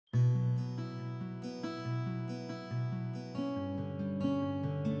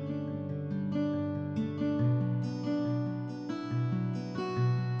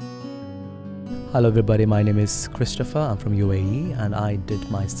Hello everybody, my name is Christopher. I'm from UAE and I did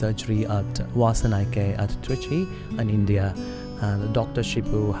my surgery at Vasan Eye Care at Trichy in India, and Dr.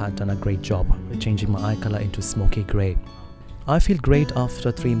 Shibu had done a great job changing my eye color into smoky grey. I feel great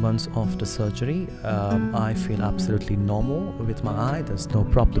after 3 months of the surgery. I feel absolutely normal with my eye. There's no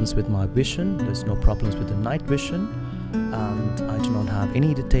problems with my vision, there's no problems with the night vision, and I do not have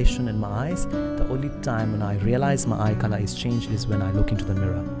any irritation in my eyes. The only time when I realize my eye color is changed is when I look into the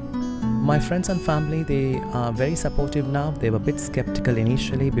mirror. My friends and family, they are very supportive now. They were a bit skeptical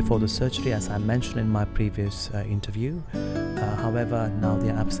initially before the surgery, as I mentioned in my previous interview. However, now they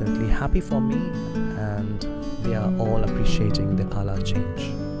are absolutely happy for me and they are all appreciating the color change.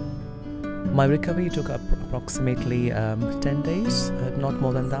 My recovery took approximately 10 days, not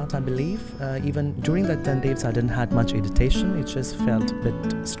more than that, I believe. Even during that 10 days, I didn't have much irritation. It just felt a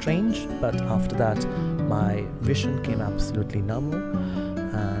bit strange, but after that, my vision came absolutely normal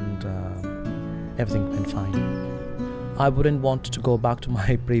and everything went fine. I wouldn't want to go back to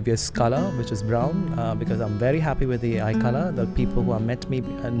my previous color, which is brown, because I'm very happy with the eye color. The people who have met me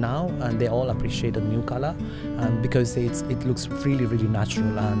now, and they all appreciate the new color, and because it looks really, really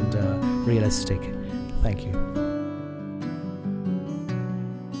natural and realistic. Thank you.